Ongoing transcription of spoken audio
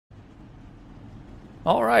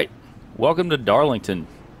All right, welcome to Darlington.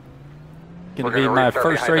 Going to be my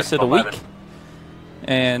first race of the week,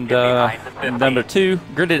 and number 2,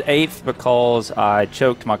 gridded 8th because I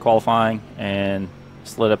choked my qualifying and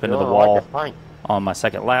slid up into the wall on my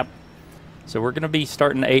second lap. So we're going to be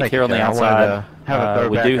starting 8th here on the outside.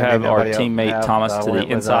 We do have our teammate Thomas to the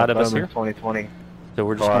inside of us here. 2020. So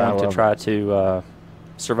we're just going to try to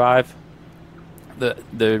survive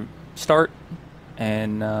the start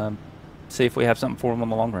and see if we have something for him on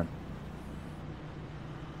the long run.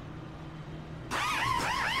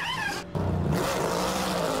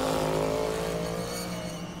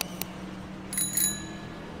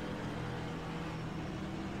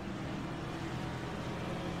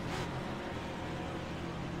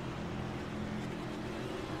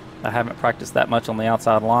 I haven't practiced that much on the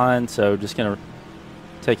outside line, so just going to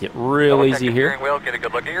take it real easy here. Wheel, get a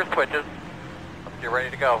good look at your switches. Get ready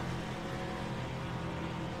to go.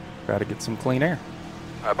 Try to get some clean air.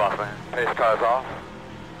 All right, boss man. Pace cars off.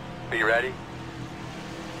 Be ready.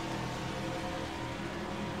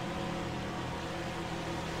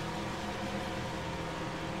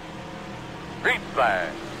 Green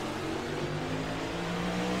flag.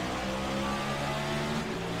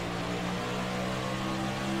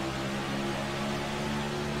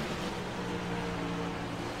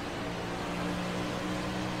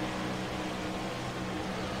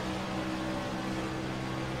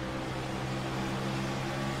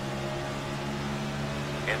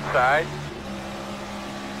 Inside.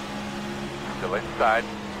 Still inside.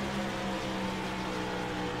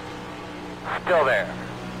 Still there.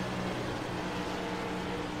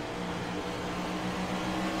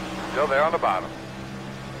 Still there on the bottom.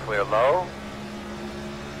 Clear low.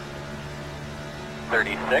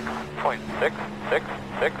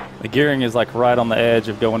 36.666. The gearing is like right on the edge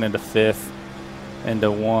of going into 5th,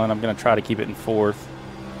 into 1. I'm going to try to keep it in 4th.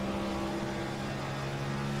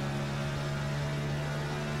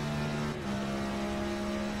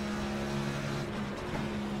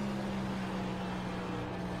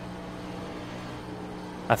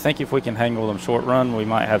 I think if we can hang with them short run, we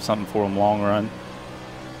might have something for them long run.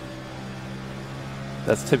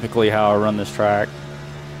 That's typically how I run this track.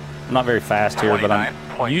 I'm not very fast here, but I'm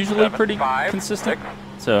usually pretty consistent.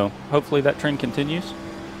 So hopefully that trend continues.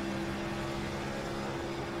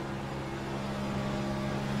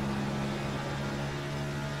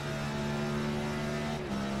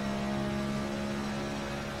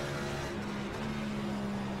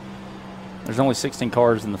 There's only 16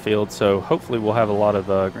 cars in the field, so hopefully we'll have a lot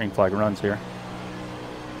of green flag runs here.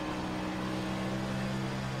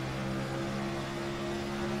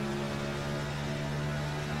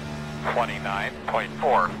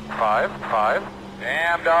 .455.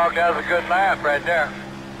 Damn dog does a good lap right there.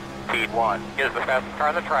 Speed 1 is the fastest car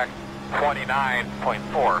on the track.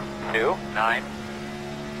 29.429.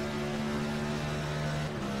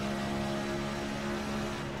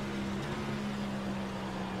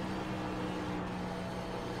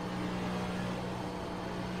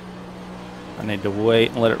 I need to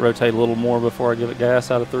wait and let it rotate a little more before I give it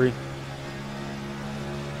gas out of 3.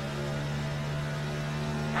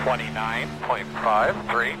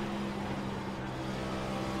 29.53.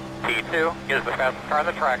 P2 is the fastest car on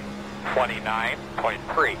the track.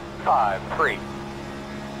 29.353.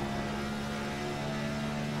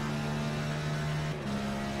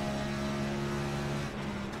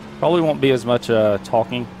 Probably won't be as much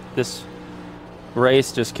talking this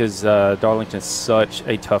race just because Darlington is such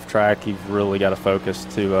a tough track. You've really got to focus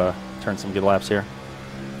to turn some good laps here.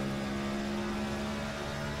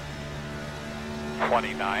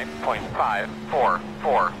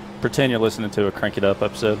 29.544. Pretend you're listening to a Crank It Up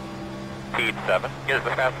episode. Speed 7 is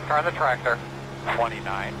the fastest car on the tractor.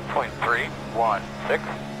 29.316.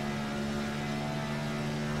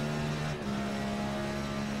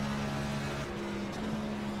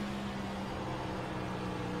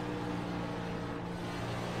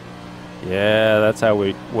 Yeah, that's how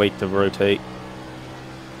we wait to rotate.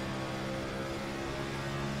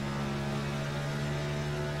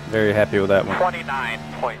 Very happy with that one.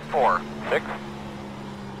 29.46.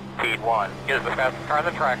 Speed 1 is the fastest car on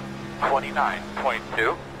the track.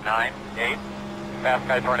 29.298. Fast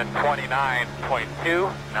guys running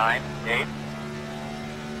 29.298.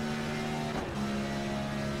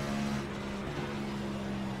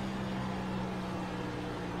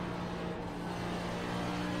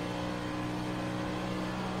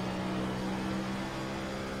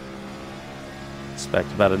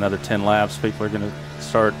 Expect about another 10 laps. People are going to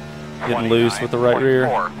start getting loose with the right rear.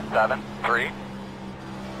 473.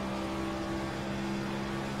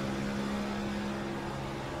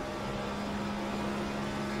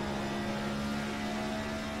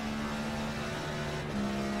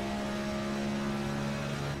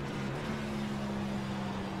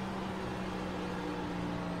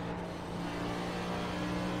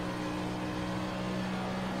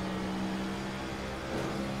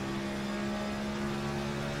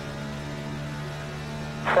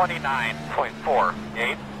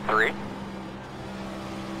 29.483.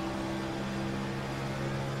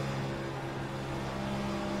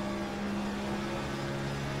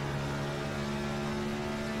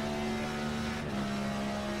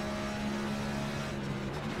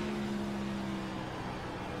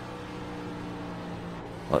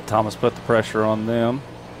 Let Thomas put the pressure on them.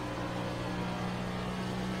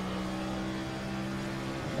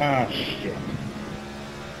 Ah, shit.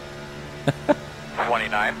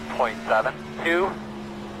 29.72.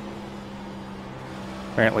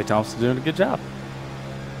 Apparently Thomas is doing a good job.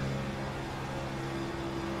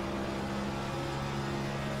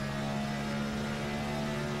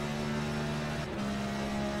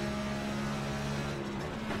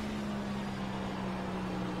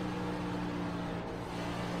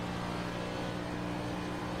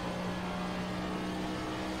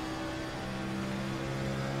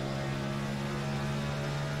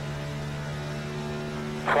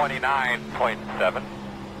 .7.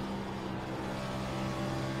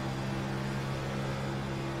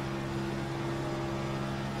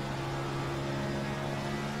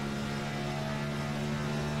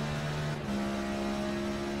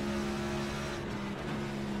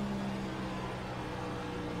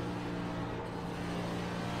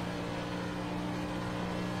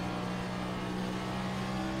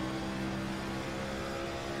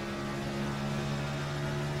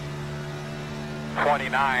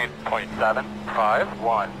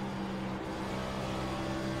 .751.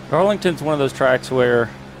 Darlington's one of those tracks where,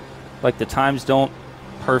 like, the times don't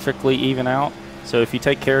perfectly even out. So if you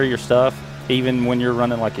take care of your stuff, even when you're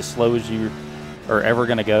running like as slow as you are ever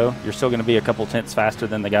going to go, you're still going to be a couple tenths faster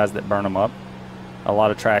than the guys that burn them up. A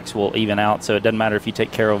lot of tracks will even out, so it doesn't matter if you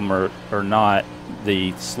take care of them or not.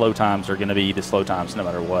 The slow times are going to be the slow times no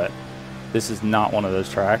matter what. This is not one of those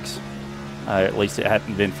tracks. At least it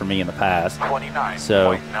hadn't been for me in the past. 29.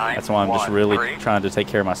 So that's why I'm just really trying to take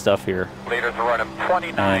care of my stuff here. Leaders are running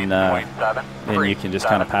 29.7. And then you can just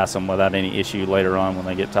kind of pass them without any issue later on when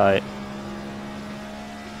they get tight.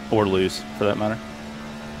 Or loose, for that matter.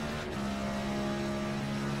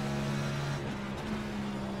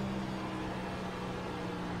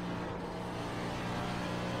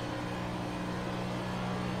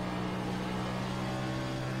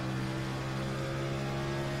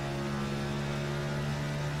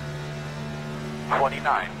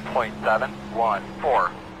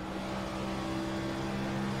 .714.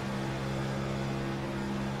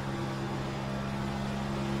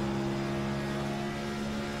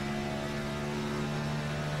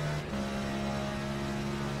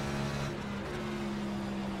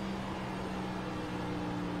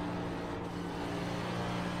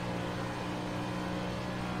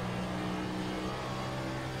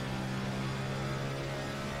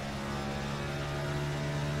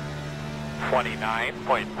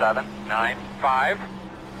 .795.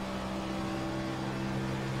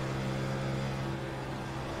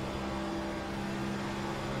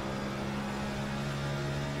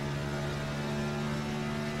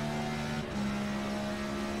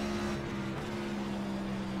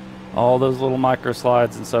 All those little micro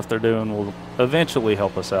slides and stuff they're doing will eventually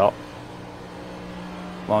help us out,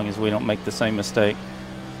 as long as we don't make the same mistake.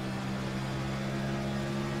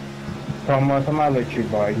 Thomas, I'm gonna let you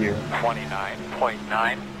by here.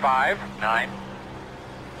 29.959.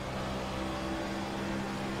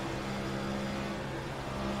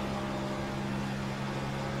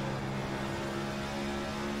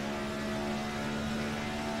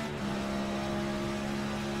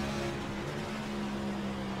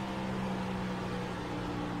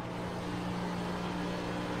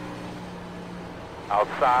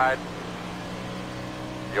 Outside.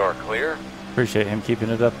 You're clear. Appreciate him keeping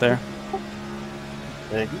it up there.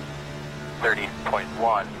 Thank you.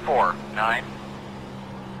 30.149.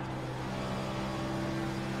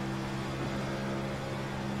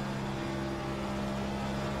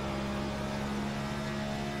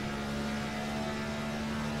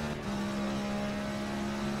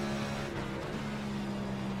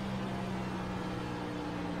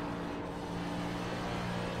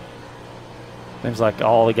 Seems like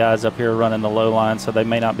all the guys up here are running the low line, so they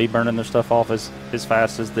may not be burning their stuff off as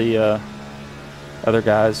fast as the other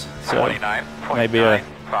guys. So maybe a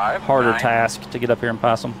harder task to get up here and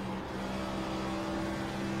pass them.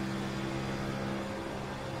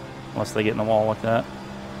 Unless they get in the wall like that.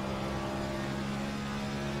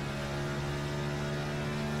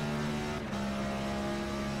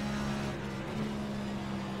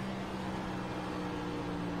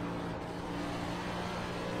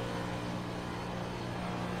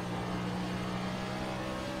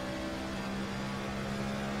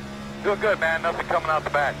 Doing good, man. Nothing coming out the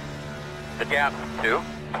back. The gap, 2.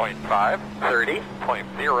 30.5,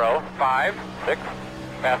 30.056.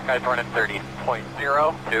 Fast guys running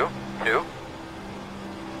 30.022.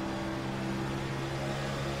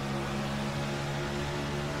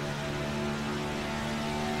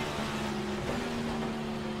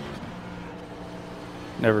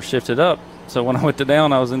 Never shifted up, so when I went to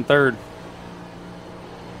down, I was in third.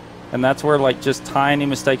 And that's where like just tiny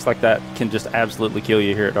mistakes like that can just absolutely kill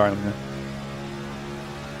you here at Darlington.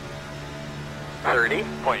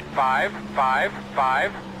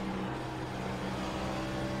 30.555.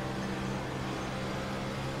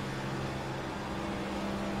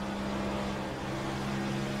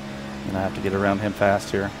 And I have to get around him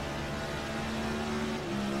fast here.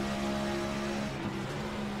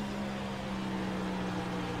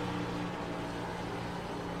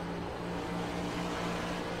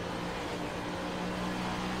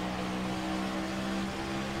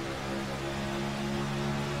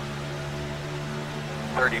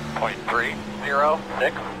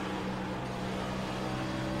 .306.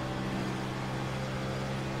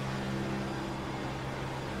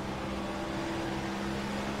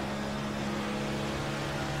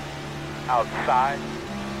 Outside.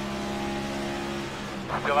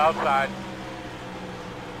 Still outside.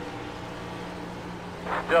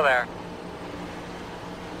 Still there.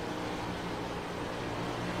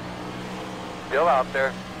 Still out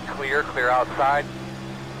there. Clear, clear outside.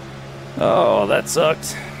 Oh, that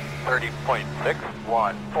sucked.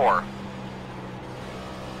 30.614.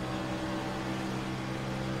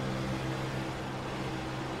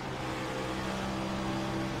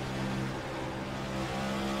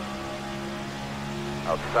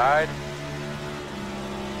 Outside.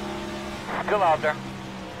 Still out there.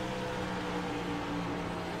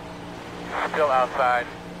 Still outside.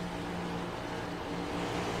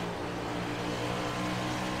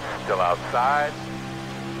 Still outside.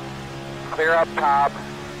 Clear up top.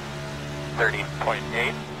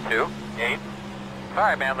 30.828.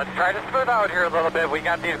 Alright, man, let's try to smooth out here a little bit. We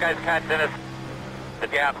got these guys kind of in us. The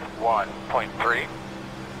gap's 1.3.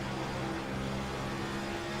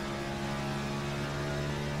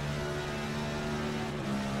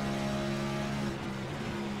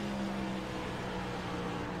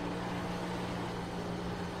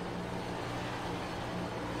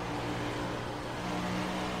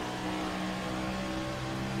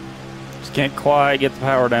 Just can't quite get the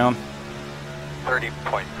power down.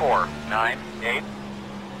 30.498.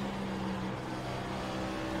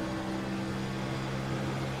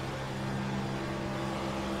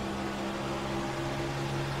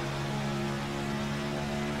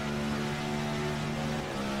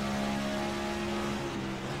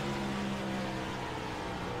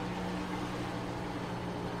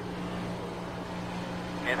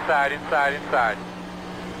 Inside, inside, inside.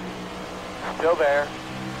 Still there.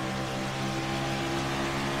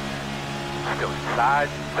 Still inside,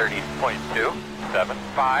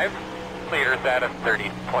 30.275. Leader status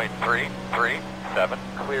 30.337.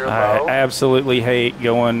 Clear low. I absolutely hate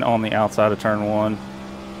going on the outside of turn one.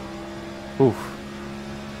 Oof.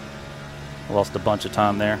 I lost a bunch of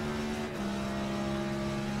time there.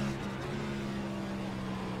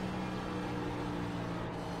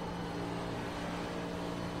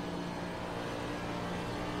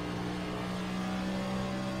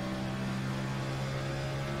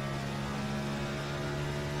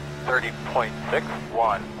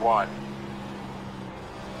 .611.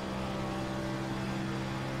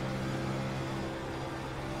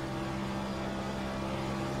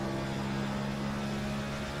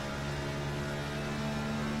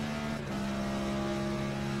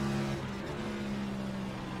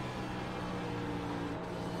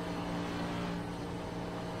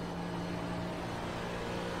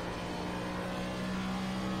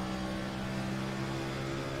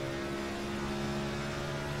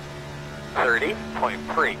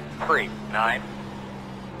 .339.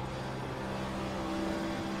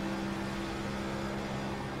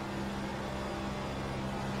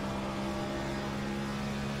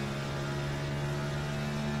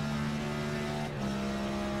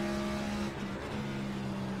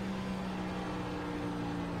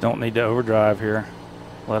 Don't need to overdrive here.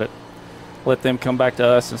 Let them come back to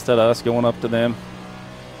us instead of us going up to them.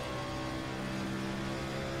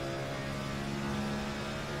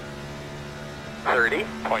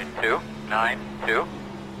 .292.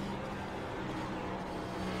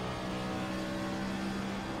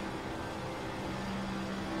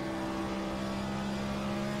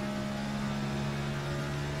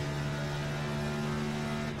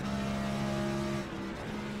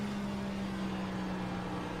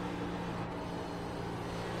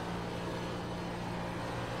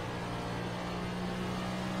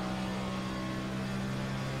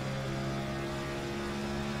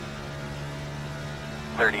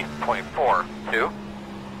 30.42.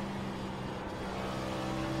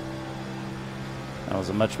 That was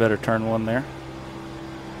a much better turn one there.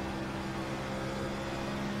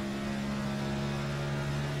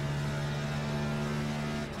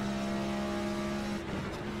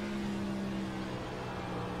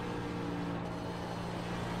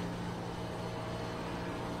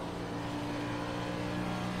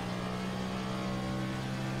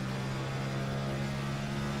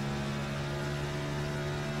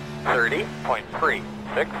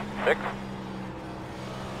 .366.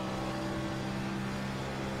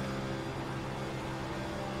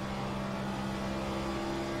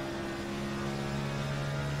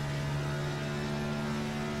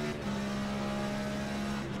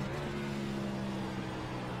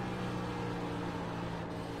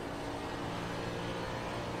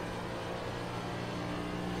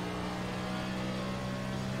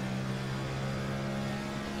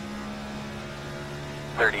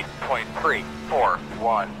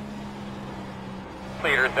 .341.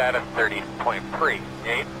 Leaders at a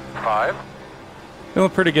 30.385. Feeling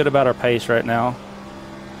pretty good about our pace right now.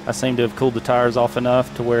 I seem to have cooled the tires off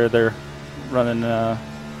enough to where they're running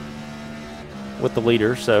with the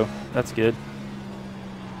leader, so that's good.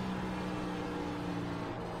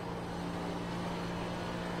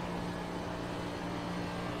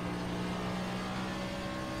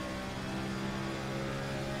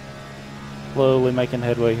 Slowly making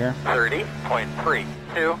headway here.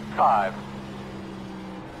 30.325.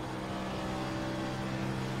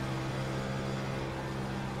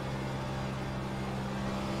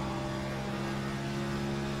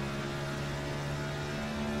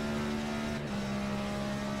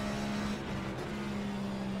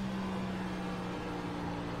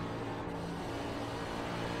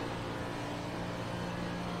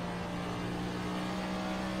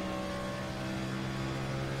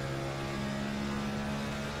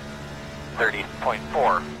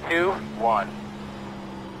 .421.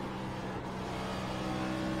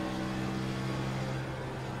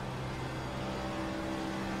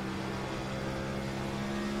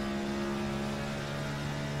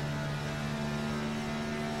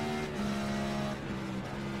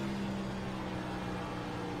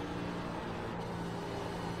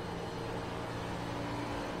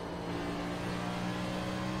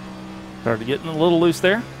 Started getting a little loose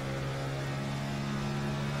there.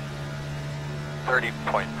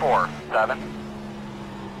 30.47.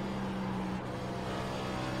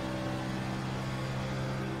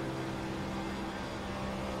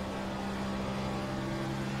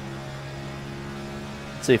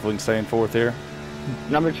 See if we can stay in fourth here.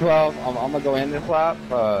 Number 12, I'm going to go in this lap,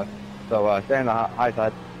 so stay on the high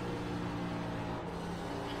side.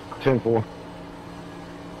 10-4.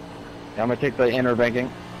 Yeah, I'm going to take the inner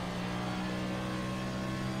banking.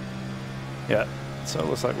 Yeah, so it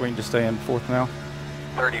looks like we can just stay in fourth now.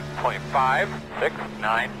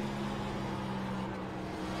 30.569.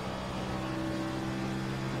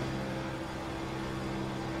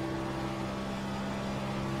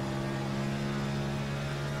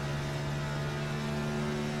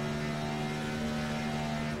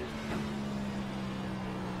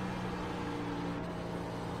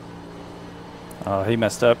 He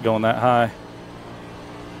messed up going that high.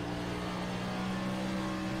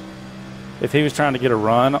 If he was trying to get a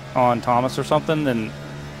run on Thomas or something, then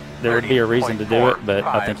there would be a reason to do it, but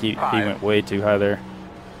I think he went way too high there.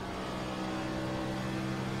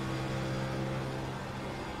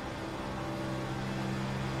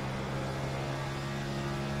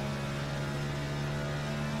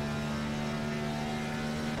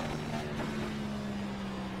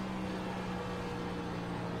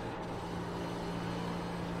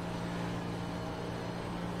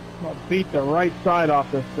 I'll beat the right side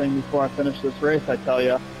off this thing before I finish this race, I tell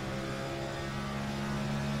you.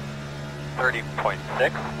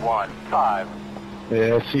 30.615.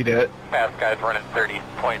 Yeah, see that. Fast guys running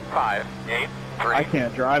 30.583. I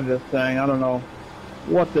can't drive this thing. I don't know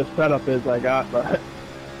what this setup is I got, but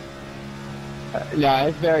Yeah,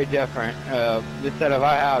 it's very different. The setup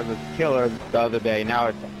I had was killer the other day. Now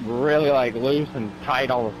it's really like loose and tight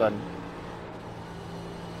all of a sudden.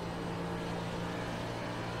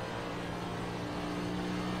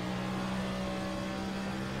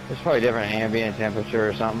 It's probably different ambient temperature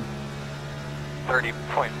or something.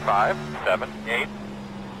 30.578.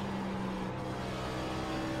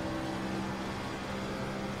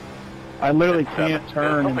 I literally can't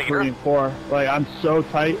turn in 3 and 4. Like, I'm so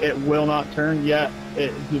tight, it will not turn yet.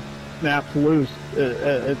 It just snaps loose.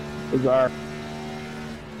 It's bizarre.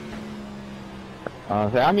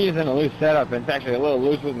 So I'm using a loose setup. It's actually a little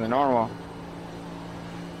looser than normal.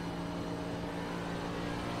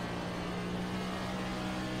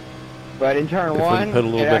 But in turn If we one, can put a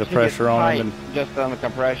little it bit of actually pressure gets on tight him just on the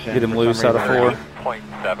compression. get him for loose some out of reason. 4.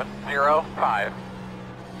 30.705.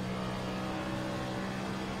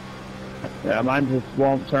 Yeah, mine just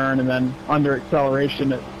won't turn, and then under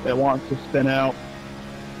acceleration, it wants to spin out.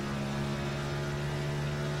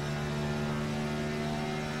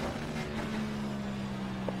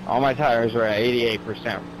 All my tires were at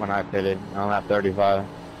 88% when I pitted on that 35.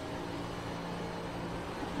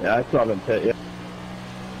 Yeah, I saw them pit. Yeah.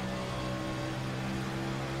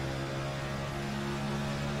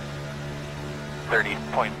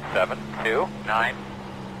 $30.729.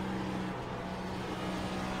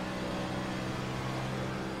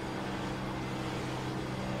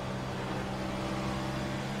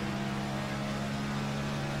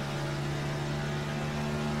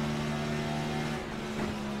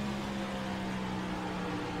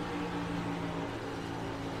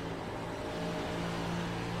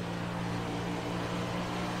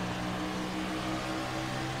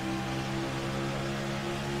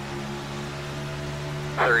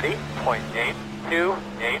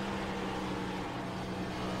 $30.828.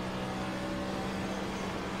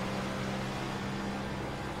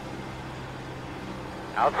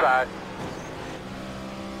 Outside.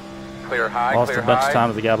 Clear high, Lost clear a bunch high. of time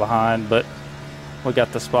to the guy behind, but we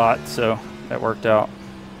got the spot, so that worked out.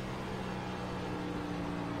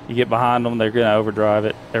 You get behind them, they're going to overdrive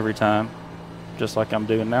it every time, just like I'm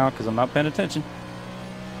doing now because I'm not paying attention.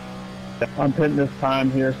 I'm pitting this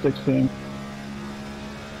time here, 16.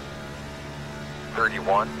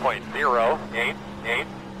 31.088.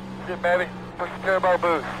 Sit, baby. Push the turbo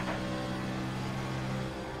boost.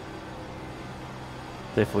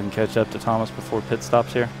 See if we can catch up to Thomas before pit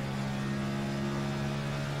stops here.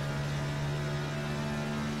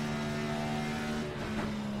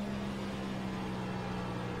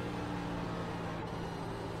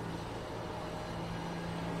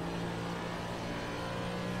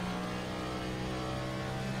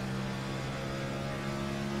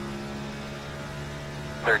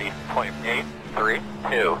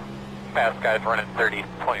 $30.832. Fast guys running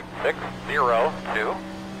 30.602.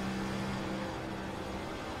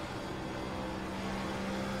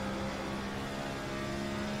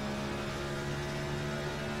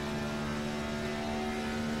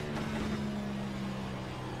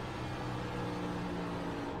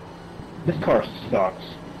 This car sucks.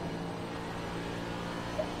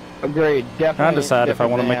 Agreed, definitely. Trying to decide if I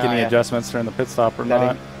want to make different any than adjustments during the pit stop or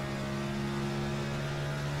not.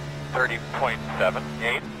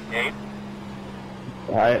 30.788.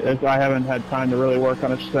 I haven't had time to really work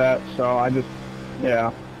on a stat, so I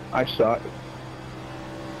suck.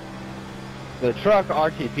 The truck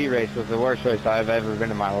RTP race was the worst race I've ever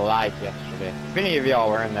been in my life yesterday. If any of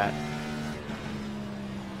y'all were in that.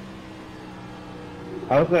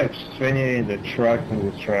 I was like spinning the truck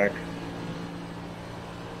and the track.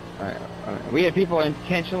 We had people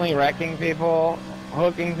intentionally wrecking people,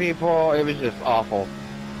 hooking people. It was just awful.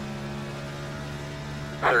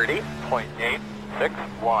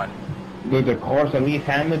 30.861. Would the course at least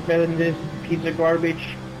handle it better than this piece of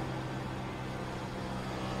garbage?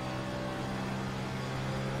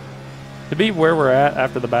 To be where we're at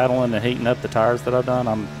after the battling and heating up the tires that I've done,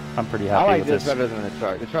 I'm pretty happy I like with this this. better than the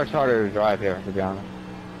truck. The truck's harder to drive here, to be honest.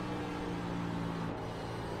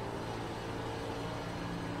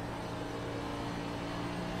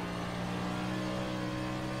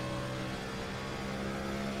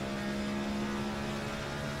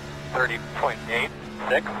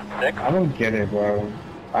 $30.866. I don't get it, bro.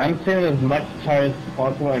 I'm saving as much tires as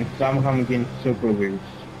possible and somehow I'm getting super loose.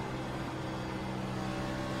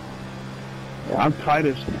 Yeah, I'm tight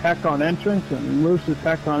as heck on entrance and loose as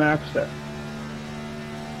heck on exit.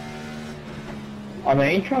 On the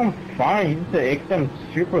intro, I'm fine. The exit, I'm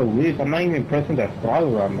super loose. I'm not even pressing the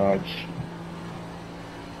throttle that much.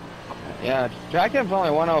 Yeah, track temp's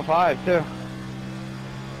only 105 too.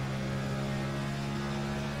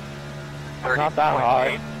 Not that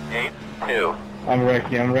hard. 30.882. I'm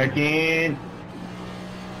wrecking.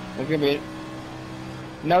 It's gonna be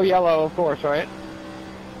no yellow, of course, right?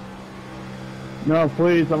 No,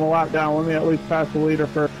 please, I'm a lap down. Let me at least pass the leader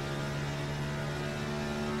first.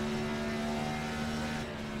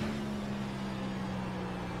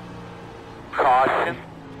 Caution.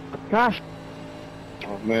 Gosh.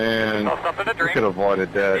 Oh man, No, something to we drink. could have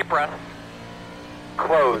avoided that. Deep breath.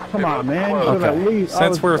 Close. Come on, man. Close. Should've Okay. at least-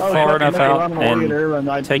 Since we're far enough out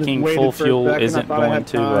and taking full fuel isn't going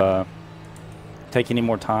to take any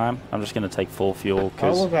more time, I'm just going to take full fuel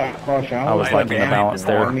because I was liking the balance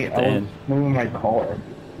there at the end. Moving my car.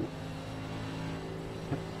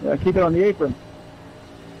 Yeah, keep it on the apron.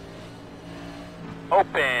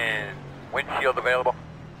 Open. Windshield available.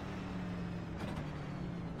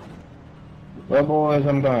 Well, boys,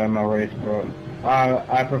 I'm done in my race, bro.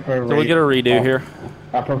 I prefer. So we get a redo here.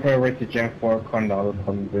 I prefer race to Gen 4 Condor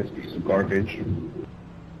from this piece of garbage.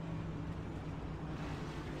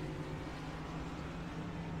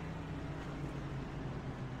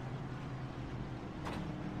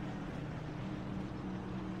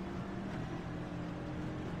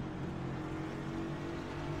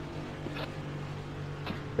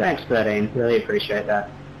 Thanks, Betty. Really appreciate that.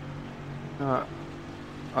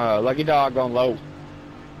 Lucky dog going low.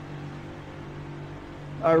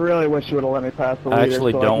 I really wish you would have let me pass the leader. I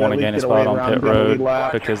actually so don't want to gain a spot on pit road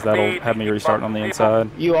lap. because that'll have me restarting on the inside.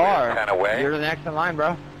 You are. 10 away. You're the next in line,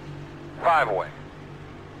 bro. 5 away.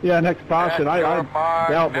 Yeah, next caution. I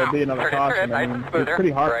doubt there'll be another Turn it, caution. I nice mean, and smoother. it's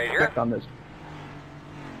pretty hard Right to here. pick on this.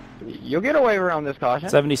 You'll get away around this caution.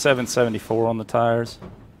 77, 74 on the tires.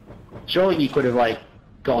 Surely you could have, like,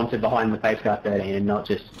 gone to behind the pace car 13 and not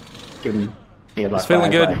just given me a He's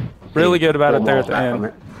feeling good. Really good about it there at the end.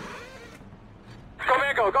 Go,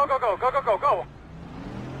 man, go, go, go, go, go, go, go, go.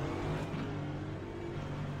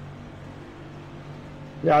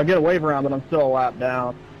 Yeah, I'll get a wave around, but I'm still a lap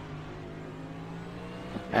down.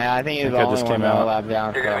 Yeah, I think he's I the think I only just one came that out. lap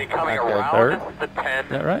down. You're going to be coming that's good. around Third? the 10.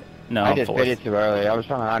 Is that right? No, I I'm just fourth. pitted too early. I was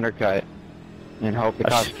trying to undercut and hope the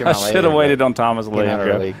caution came I out later. should have waited on Thomas but came out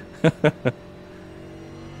early. Leandro.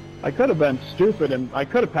 I could have been stupid, and I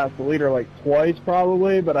could have passed the leader like twice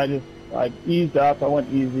probably, but I eased up. I went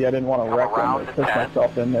easy. I didn't want to Come wreck around them or the push 10.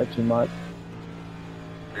 myself in there too much.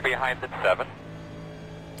 You're behind the 7.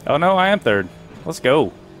 Oh no, I am third. Let's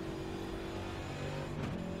go.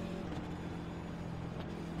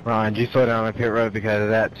 Ron, did you slow down on the pit road because of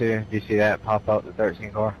that too? Did you see that pop up the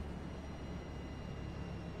 13 car?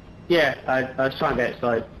 Yeah, I was trying to get it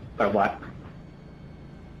slow, but what?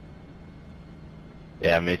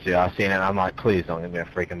 Yeah, me too. I seen it. I'm like, please don't give me a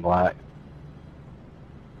freaking black.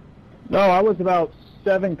 No, I was about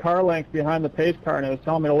 7 car lengths behind the pace car, and it was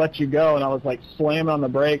telling me to let you go, and I was like slamming on the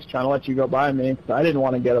brakes trying to let you go by me because I didn't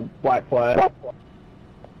want to get a black flag.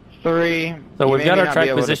 3. So You we've made got me our not track be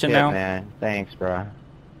able to position pit, now. Man. Thanks, bro.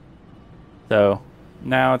 So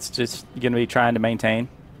now it's just going to be trying to maintain.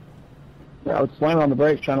 Yeah, I was slamming on the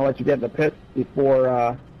brakes trying to let you get in the pit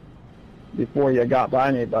before you got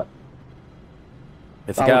by me, but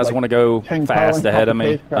If the I was guys like want to go 10 car fast lengths ahead off of the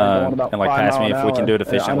me pace car going about and like 5 pass me miles if we an can do it hour.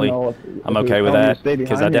 I don't efficiently, know if I'm he was okay with telling me that to stay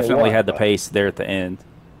because I behind me or definitely what, had the but- pace there at the end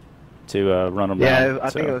to run them Yeah, down. I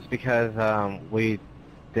think it so. was because we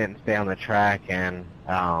didn't stay on the track, and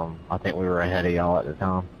I think we were ahead of y'all at the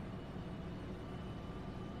time.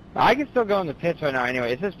 I can still go in the pits right now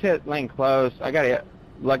anyway. It's this pit lane closed. I got a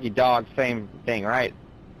lucky dog, same thing, right?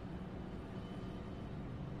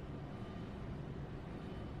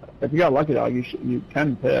 If you got lucky dog, you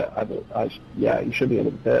can pit. Yeah, you should be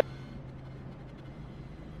able to pit.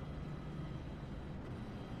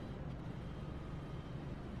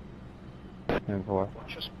 And 4.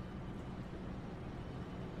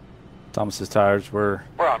 Thomas's tires were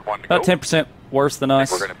We're on 1 to go. about 10% worse than I us.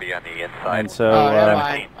 think we're going to be on the inside. And so, Oh, never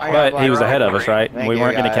mind. I got but he was black ahead of right. us, right? Thank We you,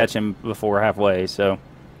 weren't going to guys. catch him before halfway, so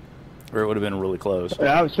or it would have been really close.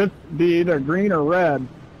 Yeah, it should be either green or red.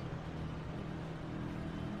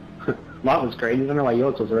 Mine was green. I don't know why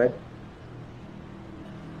yours was red.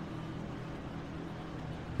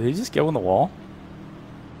 Did he just go in the wall?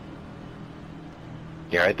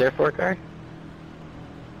 You right there, 4 car?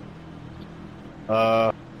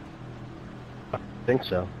 I think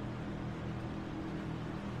so.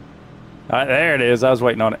 There it is. I was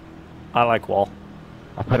waiting on it. I like wall.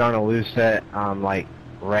 I put on a loose set. I'm like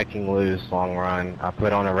wrecking loose long run. I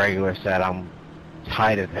put on a regular set. I'm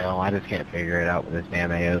tight as hell. I just can't figure it out with this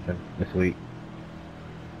damn A open this week.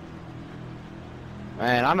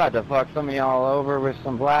 Man, I'm about to fuck some of y'all over with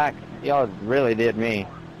some black. Y'all really did me.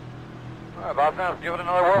 All right, boss man, let's give it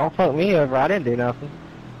another whirl. Don't fuck me over. I didn't do nothing.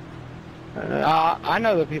 I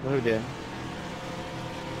know the people who did.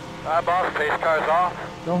 All right, boss, pace car's off.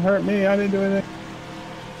 Don't hurt me. I didn't do anything.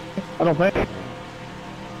 I don't think.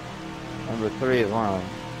 Number 3 is one of them.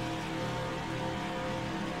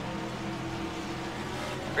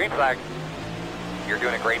 Green flag. You're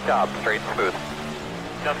doing a great job, straight and smooth.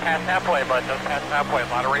 Just past halfway, bud, just past halfway. A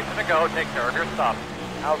lot of racing to go. Take care of your stuff.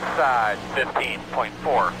 Outside,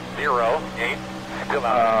 15.408. Still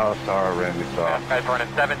out. Oh, sorry, Randy, sorry. Guys running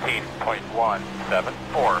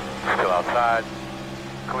 17.174. Still outside.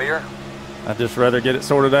 Clear. I'd just rather get it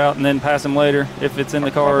sorted out and then pass him later if it's in the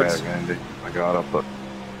My cards. bad, Randy. I got up, but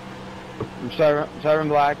I'm serving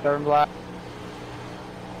black, serving black.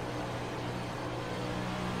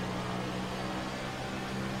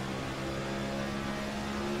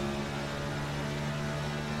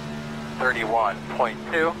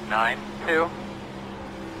 $31.292.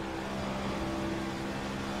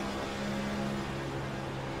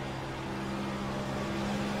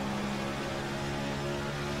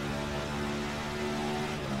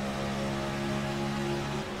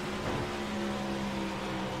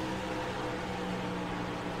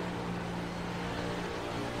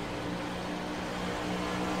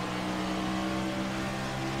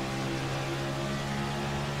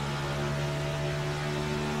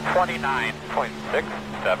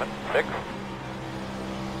 29.676.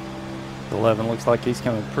 11 looks like he's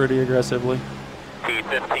coming pretty aggressively.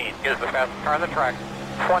 T15 is the fastest car on the track.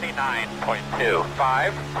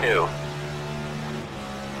 29.252.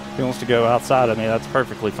 If he wants to go outside of me, that's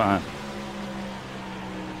perfectly fine.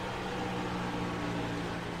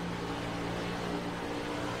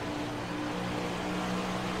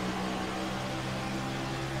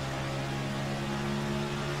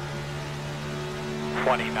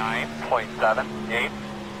 .78.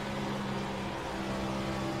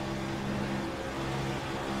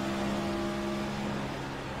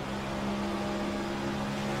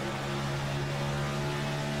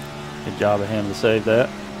 Good job of him to save that.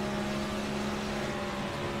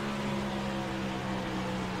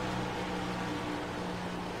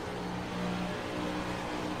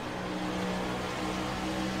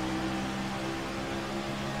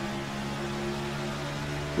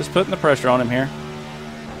 Just putting the pressure on him here.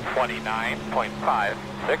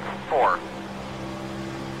 29.564.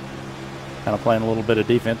 Kind of playing a little bit of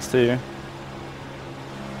defense too.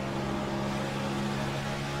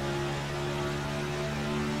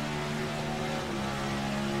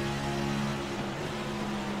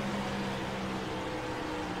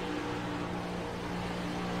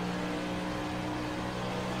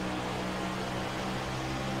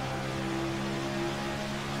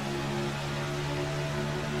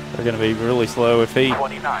 They're going to be really slow if he.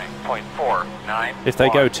 29.491. If they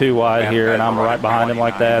go too wide here and I'm right behind him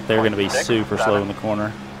like that, they're going to be super slow in the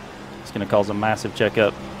corner. It's going to cause a massive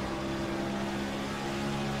checkup.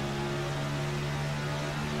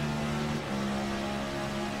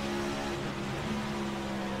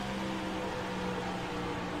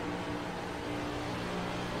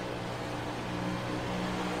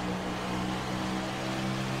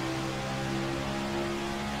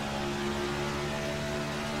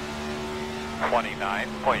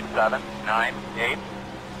 .798.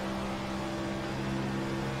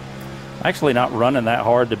 Actually not running that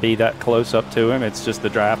hard to be that close up to him. It's just the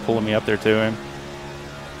draft pulling me up there to him.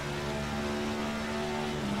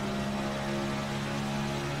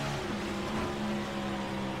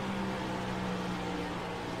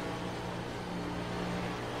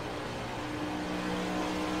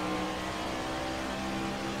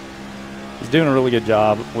 He's doing a really good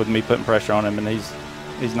job with me putting pressure on him, and he's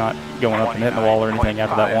not going up and hitting the wall or anything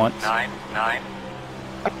after that once. 99.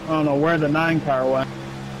 I don't know where the 9 car went.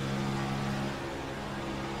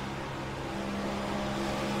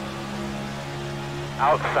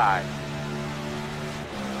 Outside.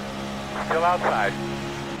 Still outside.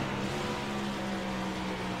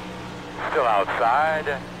 Still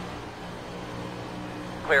outside.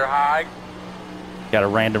 Clear high. Got a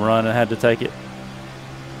random run and had to take it.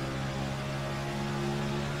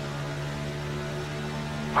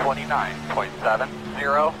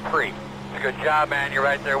 29.703. Good job, man. You're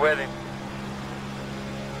right there with him.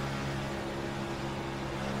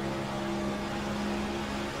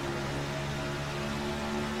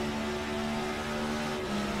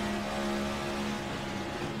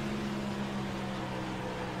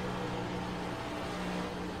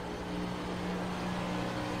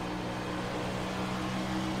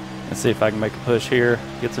 Let's see if I can make a push here,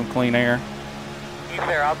 get some clean air. He's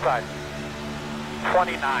there outside.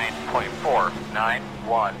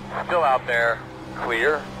 29.491. Still out there.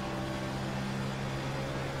 Clear.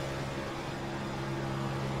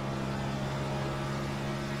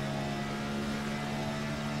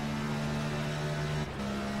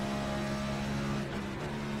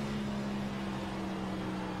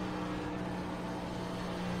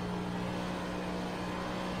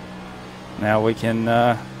 Now we can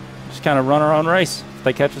just kind of run our own race. If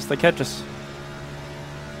they catch us, they catch us.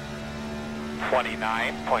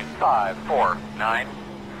 29.549.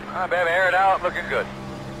 Baby, air it out, looking good.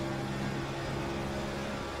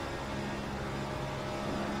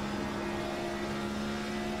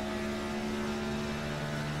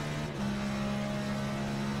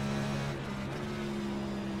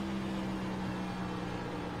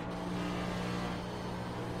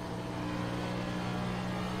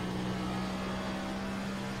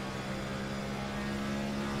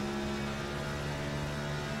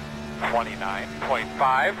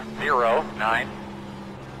 .509.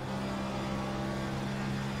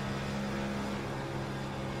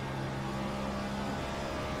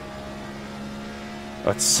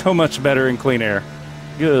 That's so much better in clean air.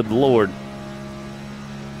 Good Lord.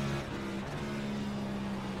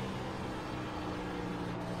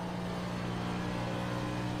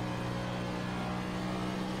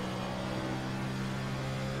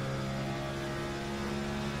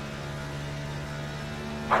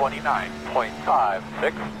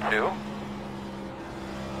 .562.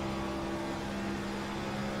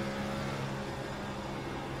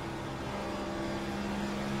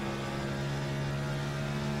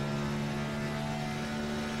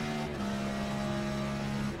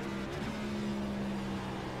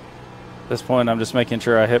 this point, I'm just making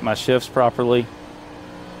sure I hit my shifts properly.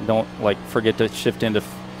 Don't like forget to shift into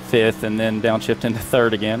fifth and then downshift into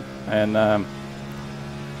third again, and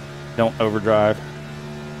don't overdrive.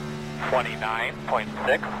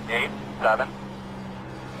 29.687.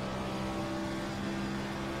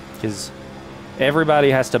 Because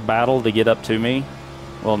everybody has to battle to get up to me.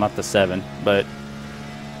 Well, not the 7, but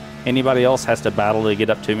anybody else has to battle to get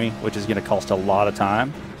up to me, which is going to cost a lot of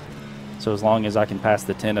time. So as long as I can pass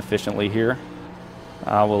the 10 efficiently here,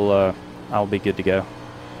 I'll be good to go.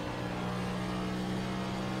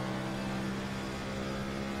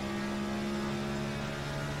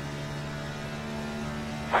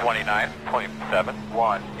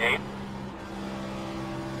 .718.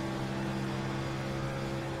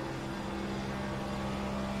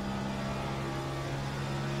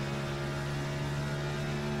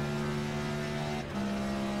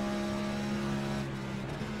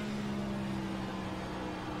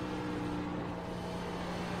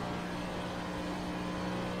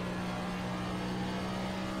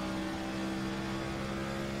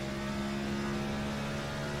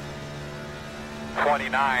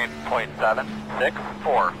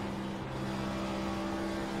 .764.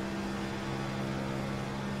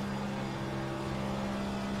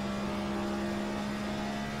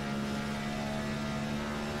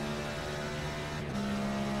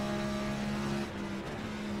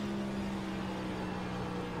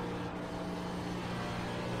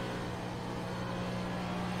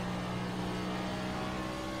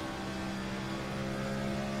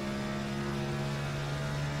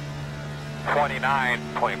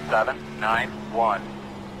 .791.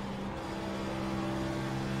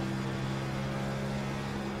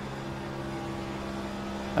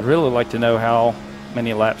 I'd really like to know how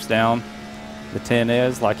many laps down the 10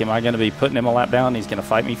 is. Like, am I going to be putting him a lap down and he's going to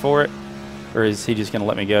fight me for it? Or is he just going to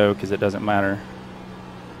let me go because it doesn't matter?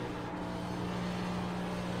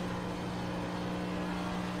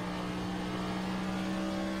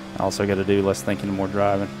 I also got to do less thinking and more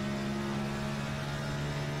driving.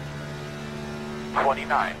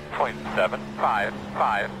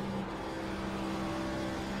 29.755.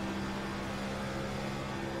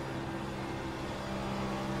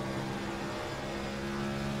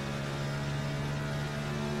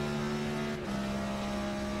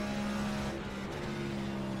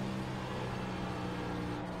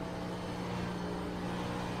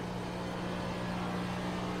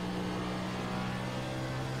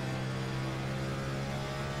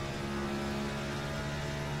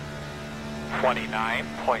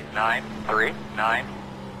 .939.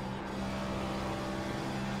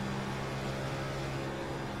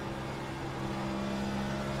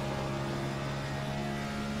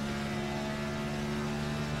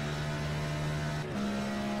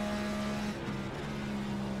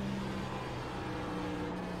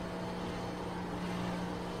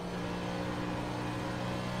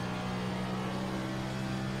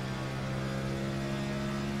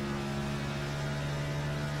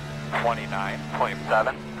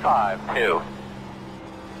 .752.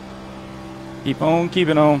 Keep on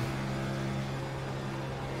keeping on.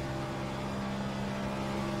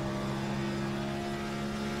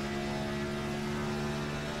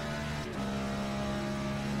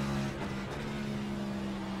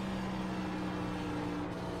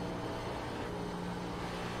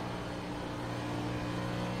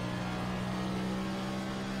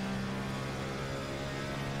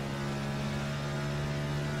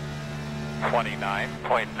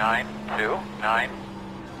 .929.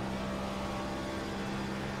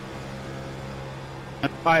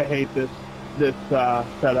 I hate this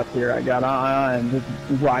setup here I got on and just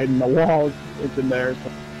riding the walls. It's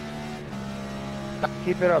embarrassing.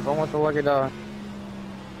 Keep it up. I want the lucky dog.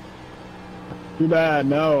 Too bad.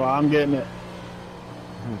 No, I'm getting it.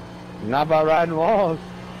 Not by riding walls.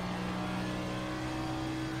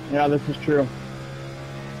 Yeah, this is true.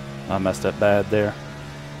 I messed up bad there.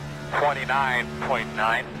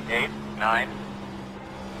 29.989.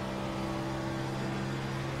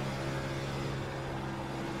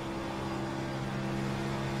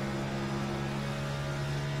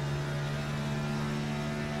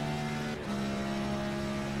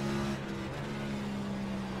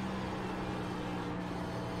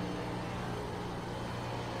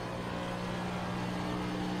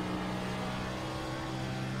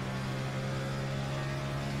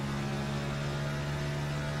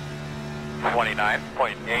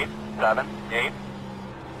 .878.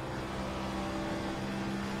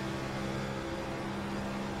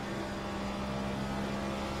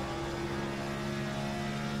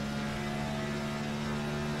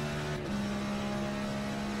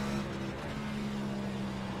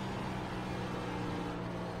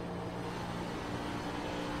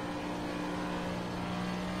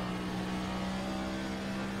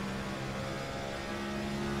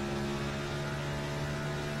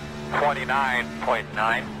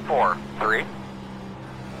 29.943.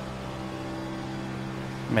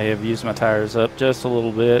 May have used my tires up just a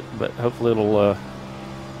little bit, but hopefully it'll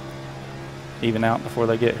even out before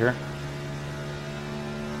they get here.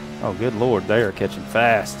 Oh, good Lord, they are catching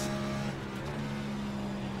fast.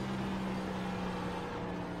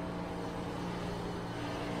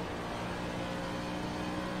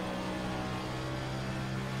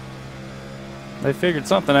 They figured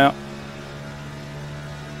something out.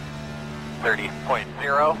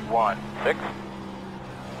 30.016.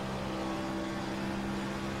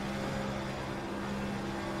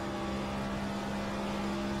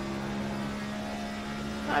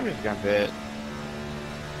 I'm just gonna pit.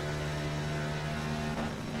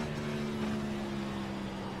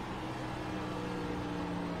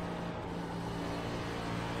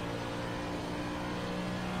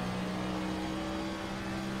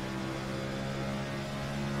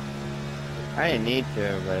 I didn't need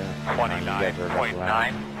to, but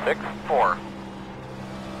 29.964.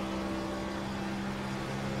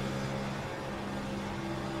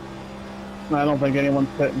 I don't think anyone's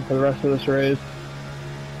pitting for the rest of this race.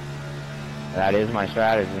 that is my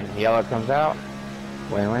strategy. Yellow comes out,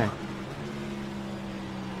 win-win.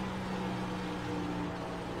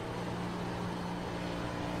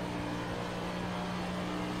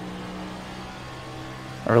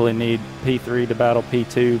 I really need P3 to battle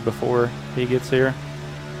P2 before he gets here.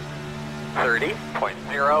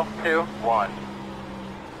 30.021.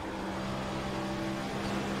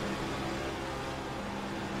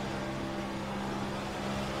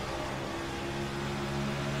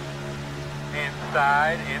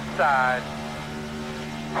 Inside, inside.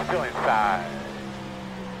 Still inside.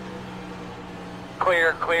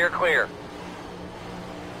 Clear, clear, clear.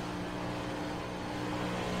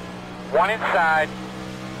 One inside.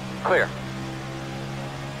 Clear.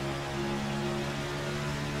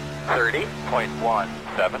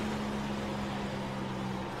 30.17.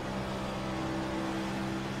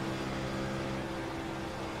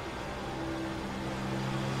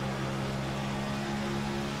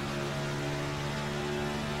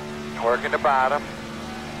 Working the bottom.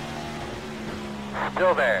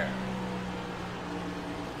 Still there.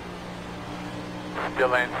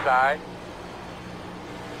 Still inside.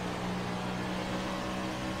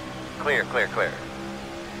 Clear, clear, clear.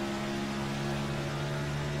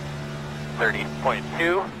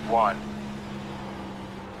 30.21.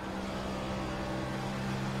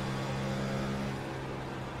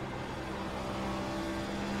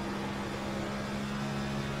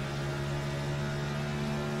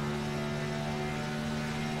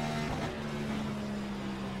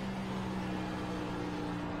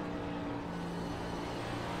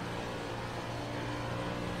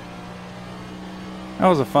 That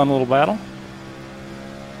was a fun little battle.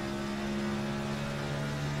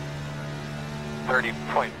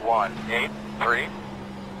 30.183.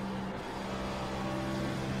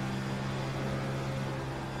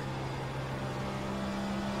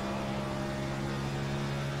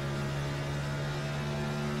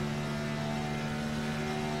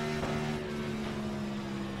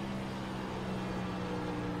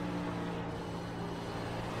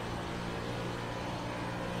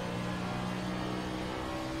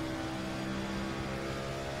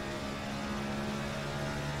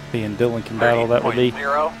 Being Dylan can battle, that would be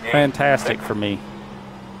fantastic for me.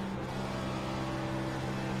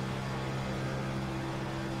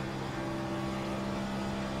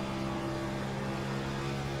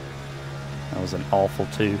 That was an awful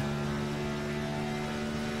 2.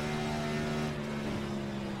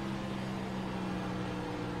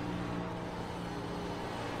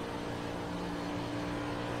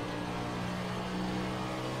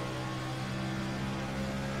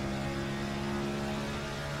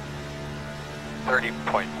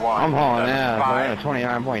 I'm hauling ass. I'm at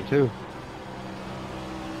 29.2.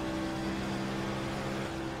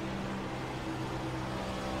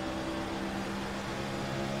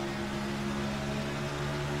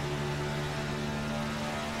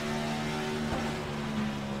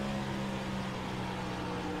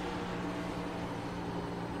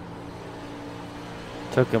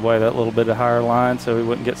 Took away that little bit of higher line so he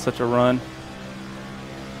wouldn't get such a run.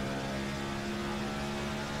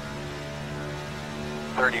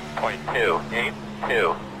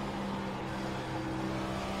 .282.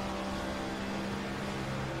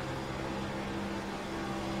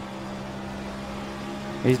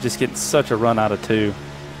 He's just getting such a run out of 2.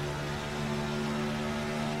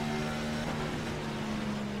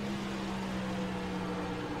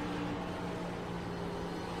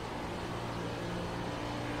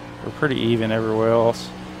 We're pretty even everywhere else.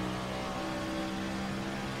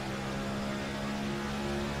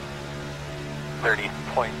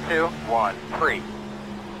 30.213.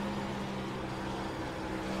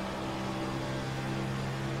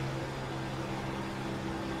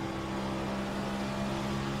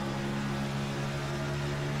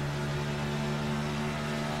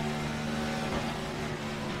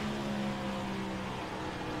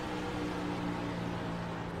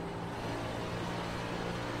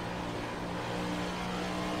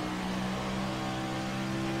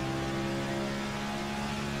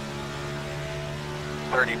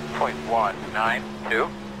 .192.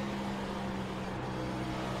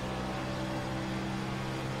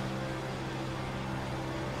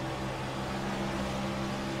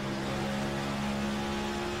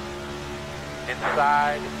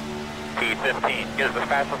 Inside P15 is the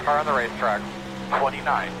fastest car on the racetrack.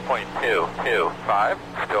 29.225.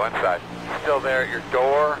 Still inside. Still there at your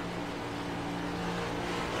door.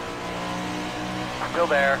 Still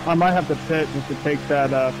there. I might have to pit just to take that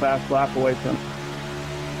fast lap away from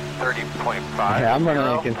 30.5. Yeah, I'm running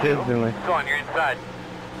inconsistently. Go on, you're inside.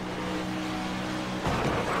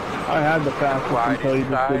 I had the fastest until you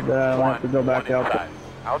just did that. I'll have to go back out.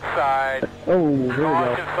 Outside. Oh, here we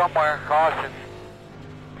Caution go. somewhere. Caution.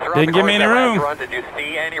 Didn't give me any room. Did you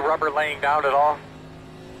see any rubber laying down at all?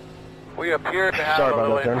 We appear to have Sorry a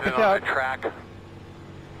little about that, incident turn. on the track.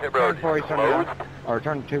 Pit road is Turn closed. or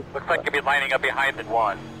turn 2. Looks like you'll be lining up behind the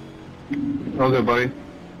one. Okay, buddy.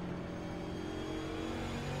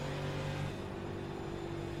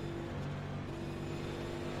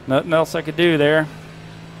 Nothing else I could do there.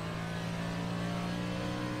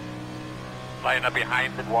 Lining up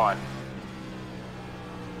behind the one.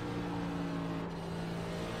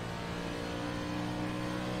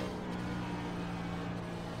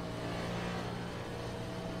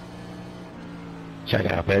 Check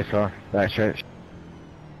it out, pace car. Back stretch.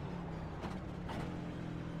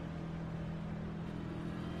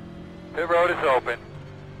 Pit road is open.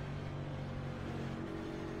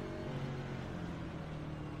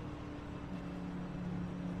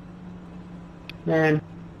 Man,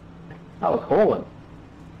 I was pulling.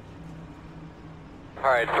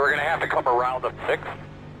 Alright, so we're going to have to come around the 6.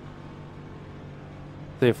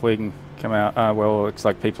 See if we can come out. Well, it looks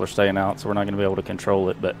like people are staying out, so we're not going to be able to control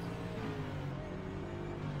it, but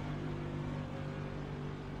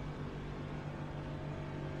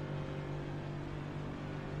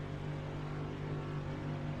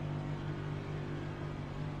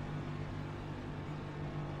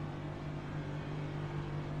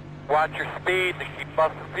Watch your speed to keep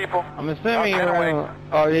busting people. I'm assuming Not you're 10 away.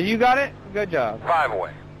 Oh, yeah, you got it? Good job. 5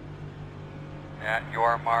 away. At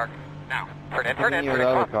your mark. Now, turn in, turn in, You're turn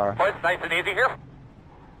the in. other car. Boys, nice and easy here.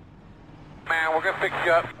 Man, we're going to fix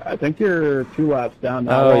you up. I think you're 2 laps down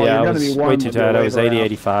now. oh Well, yeah, you're I gonna was be way one too with the tight. I was wave 80, around.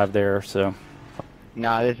 85 there, so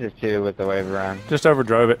Nah, this is 2 with the wave around. just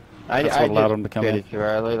overdrove it. That's what allowed just them to come in. pitted too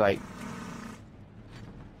early, like,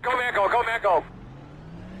 Go, man, go, go, man, go.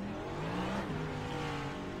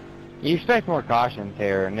 you expect more caution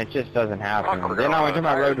here, and it just doesn't happen. Fuck, we're Then I going went to on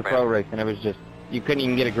my the road to tires, pro man. race, and it was just, you couldn't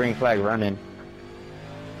even get a green flag running.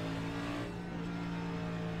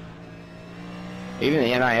 Even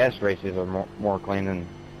the NIS races are more clean than...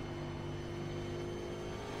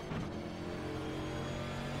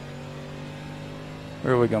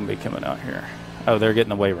 Where are we going to be coming out here? Oh, they're getting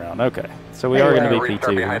the way around. Okay, so we are going to be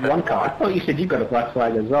restart P2. behind One car. I thought you said you got a black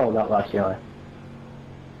flag as well, that last year.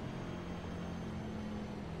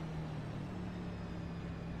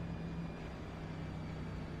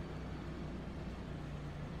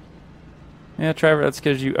 Yeah, Trevor, that's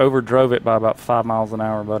because you overdrove it by about 5 miles an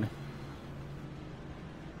hour, buddy.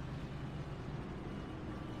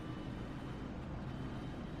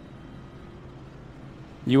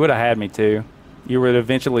 You would have had me too. You would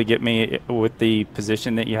eventually get me with the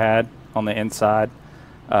position that you had on the inside.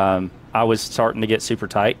 I was starting to get super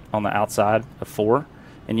tight on the outside of 4,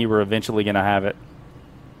 and you were eventually going to have it.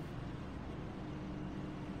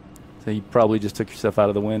 So you probably just took yourself out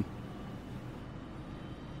of the win.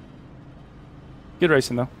 Good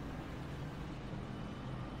racing, though.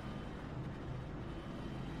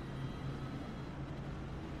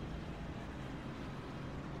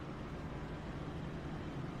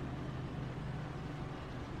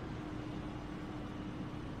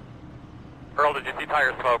 Earl, did you see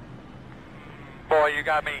tire smoke? Boy, you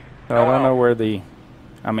got me. I don't know where the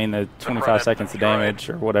 25 front seconds of destroyed. damage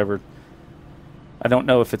or whatever. I don't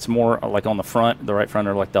know if it's more like on the front, the right front,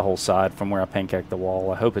 or like the whole side from where I pancaked the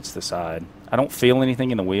wall. I hope it's the side. I don't feel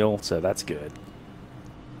anything in the wheel, so that's good.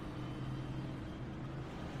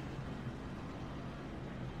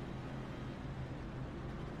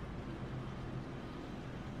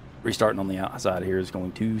 Restarting on the outside here is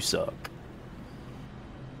going to suck.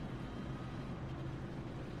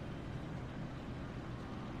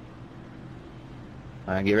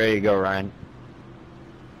 Get ready to go, Ryan.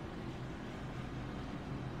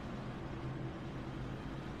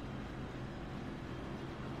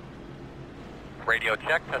 Radio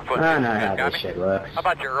check. That's what I you know how got this me. shit works. How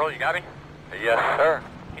about you, Earl? You got me? Yes, sir.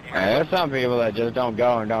 Can you There's some people that just don't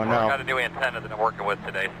go and don't Got know. a new antenna that I'm working with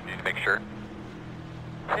today, so you need to make sure.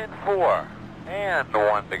 10-4. And the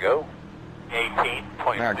one to go.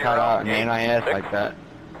 18.0. They're cut out in the NIS like that.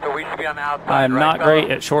 So we should be on the outside. I'm not right, great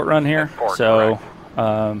fellas? at short run here, 10-4, so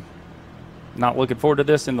correct. not looking forward to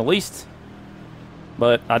this in the least.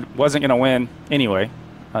 But I wasn't going to win anyway,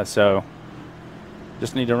 so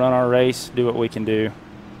just need to run our race, do what we can do,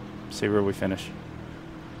 see where we finish.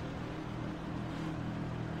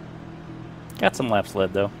 Got some laps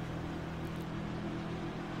led though.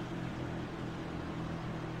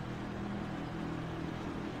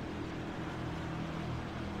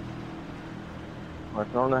 I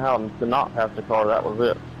don't know how to not pass the car. That was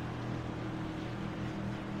it.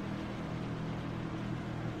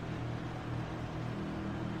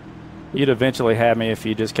 You'd eventually have me if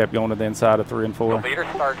you just kept going to the inside of 3 and 4. The leader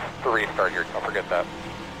starts to restart here. Don't forget that.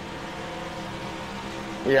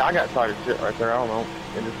 Yeah, I got tired of shit right there. I don't know.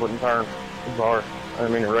 It just wouldn't turn. It was hard. I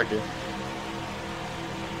didn't mean to wreck you.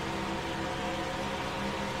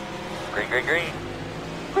 Green, green, green.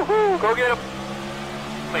 Woohoo! Go get him!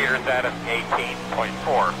 Leader's at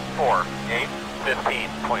 18.448,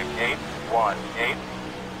 15.818.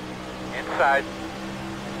 Inside.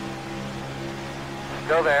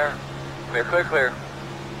 Still there. Clear, clear, clear.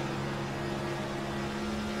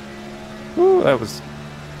 Ooh, that was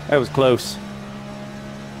close.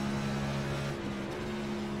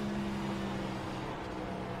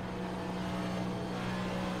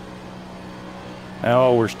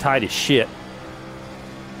 Oh, we're tight as shit.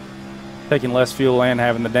 Taking less fuel and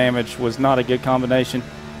having the damage was not a good combination.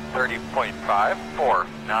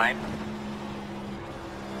 30.549.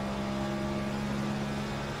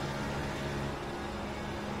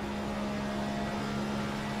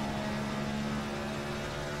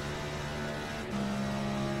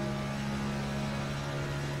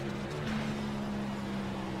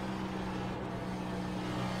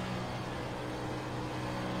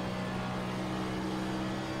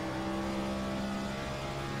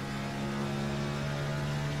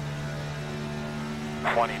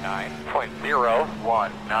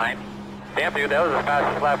 .019. Damn, dude, that was the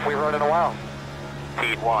fastest lap we rode in a while.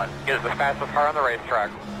 Speed 1 is the fastest car on the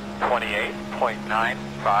racetrack.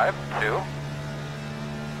 28.952.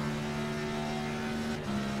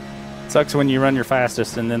 Sucks when you run your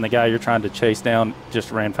fastest and then the guy you're trying to chase down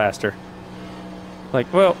just ran faster.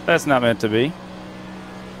 Like, well, that's not meant to be.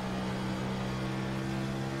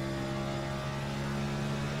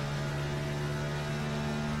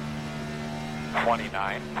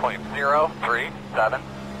 .037.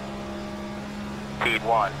 Speed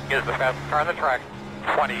 1 is the fastest car on the track.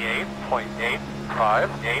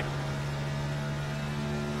 28.858.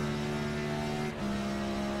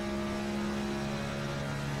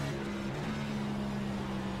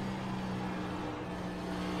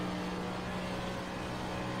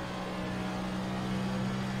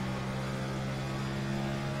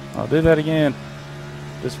 I'll do that again.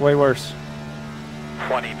 This way worse.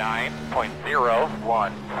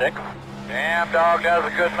 29.016. Damn, dog, that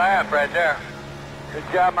was a good lap right there. Good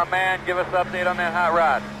job, my man. Give us an update on that hot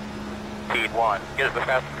rod. Speed 1 is the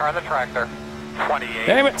fastest car on the tractor. 28.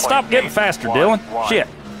 Damn it, stop getting faster, Dylan. Shit.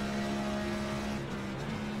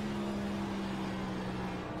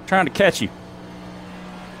 Trying to catch you.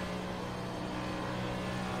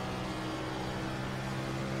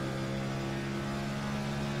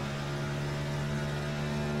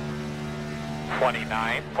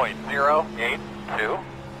 .082.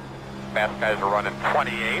 Fast guys are running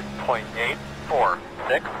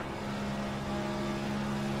 28.846.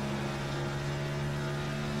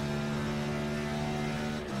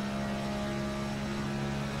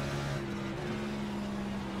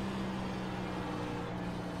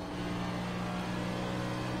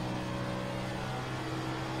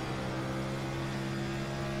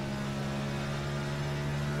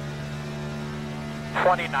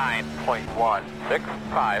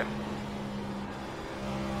 .165.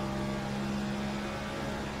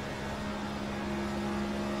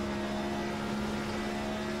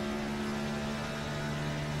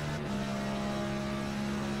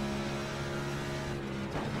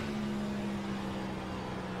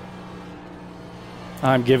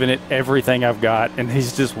 I'm giving it everything I've got, and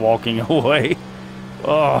he's just walking away.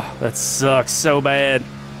 Oh, that sucks so bad.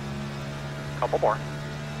 Couple more.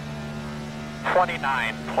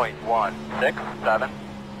 29.167.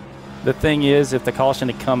 The thing is, if the caution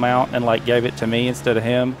had come out and like gave it to me instead of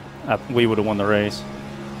him, we would have won the race.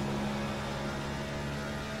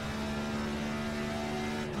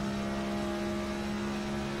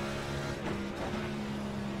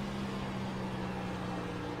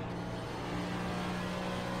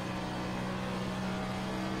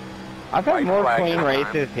 I've had White more flag clean confirmed.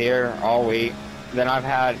 races here all week than I've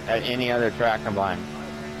had at any other track combined.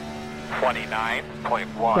 29.1.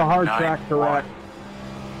 It's a hard track to wreck.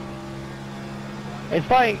 It's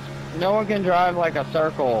like no one can drive like a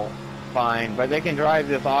circle fine, but they can drive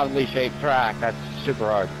this oddly shaped track. That's super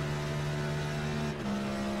hard.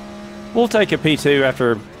 We'll take a P2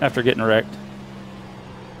 after getting wrecked.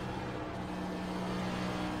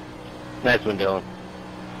 Nice one, Dylan.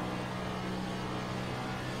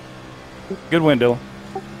 Good win, Dylan.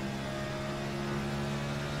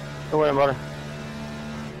 Good win, brother.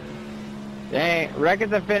 Dang, wreck at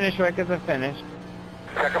the finish, wreck at the finish.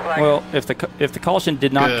 Checker flag. Well, if the caution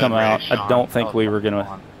did not Good come out, race, I Sean. don't think we were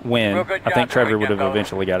gonna win. Real good I think job Trevor this would have weekend,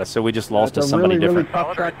 eventually got us. So we just lost to It's a somebody really, different. really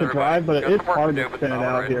tough track to drive, but it's hard to spin it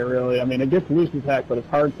out here, really. I mean, it gets loose as heck, but it's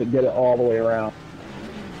hard to get it all the way around.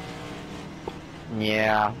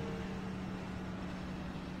 Yeah.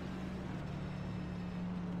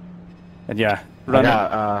 And yeah, I running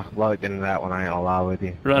got lucked into that one, I ain't gonna lie with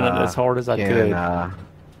you. as hard as I Ken could. and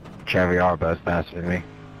Trevor are both faster than me.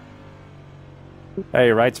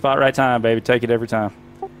 Hey, right spot, right time, baby. Take it every time.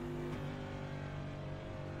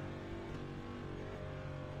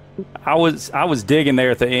 I was digging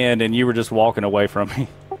there at the end, and you were just walking away from me.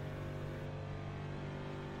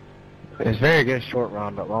 It's very good short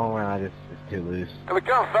run, but long run, it's too loose. Here we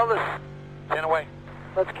go, fellas. 10 away.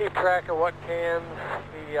 Let's keep track of what cans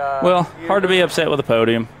the Well, hard to be upset with the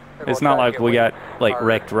podium. It's not like we got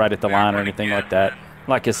wrecked right at the line or anything like that.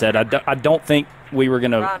 Like I said, I don't think we were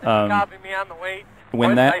gonna copy me on the weight.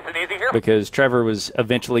 win that Nice and easy here. because Trevor was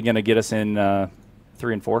eventually gonna get us in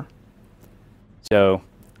 3 and 4. So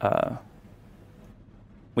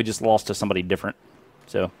we just lost to somebody different.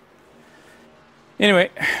 So anyway,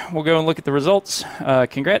 we'll go and look at the results.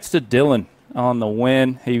 Congrats to Dylan on the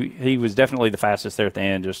win. He was definitely the fastest there at the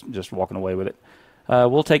end, just walking away with it.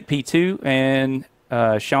 We'll take P2 and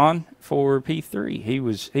Sean for P3. He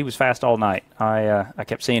was fast all night. I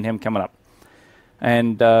kept seeing him coming up.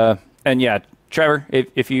 And yeah, Trevor,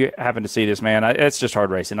 if you happen to see this, man, it's just hard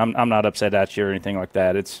racing. I'm not upset at you or anything like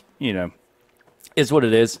that. It's it's what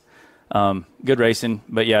it is. Good racing,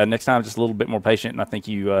 but yeah, next time just a little bit more patient, and I think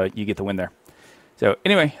you get the win there. So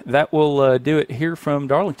anyway, that will do it here from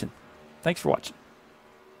Darlington. Thanks for watching.